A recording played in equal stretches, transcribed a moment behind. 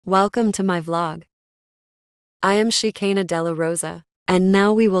Welcome to my vlog. I am Shikana Della Rosa, and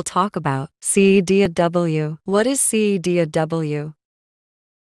now we will talk about CEDAW. What is CEDAW?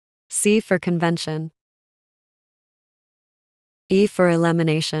 C for convention, E for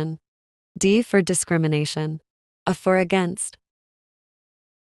elimination, D for discrimination, A for against,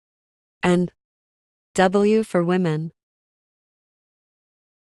 and W for women.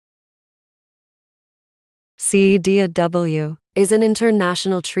 CEDAW is an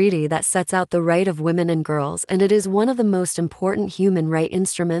international treaty that sets out the right of women and girls, and it is one of the most important human right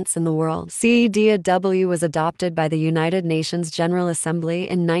instruments in the world. CEDAW was adopted by the United Nations General Assembly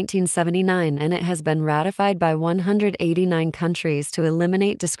in 1979, and it has been ratified by 189 countries to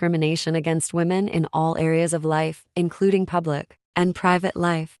eliminate discrimination against women in all areas of life, including public and private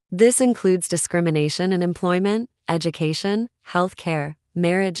life. This includes discrimination in employment, education, healthcare,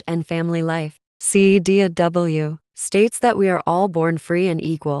 marriage, and family life. CEDAW states that we are all born free and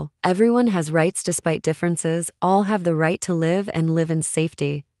equal. Everyone has rights despite differences. All have the right to live and live in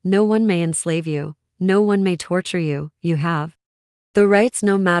safety. No one may enslave you. No one may torture you. You have the rights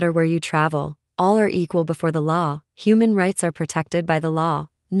no matter where you travel. All are equal before the law. Human rights are protected by the law.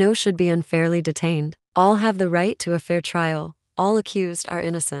 No should be unfairly detained. All have the right to a fair trial. All accused are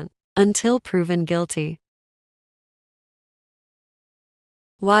innocent until proven guilty.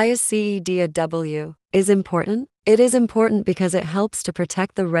 Why is CEDAW is important? It is important because it helps to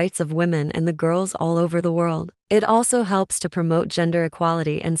protect the rights of women and the girls all over the world. It also helps to promote gender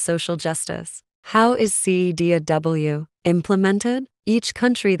equality and social justice. How is CEDAW implemented? Each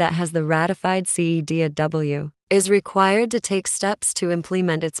country that has the ratified CEDAW is required to take steps to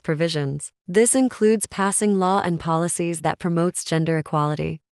implement its provisions. This includes passing law and policies that promotes gender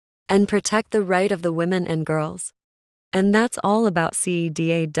equality and protect the right of the women and girls. And that's all about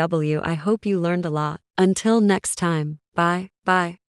CEDAW. I hope you learned a lot. Until next time, bye.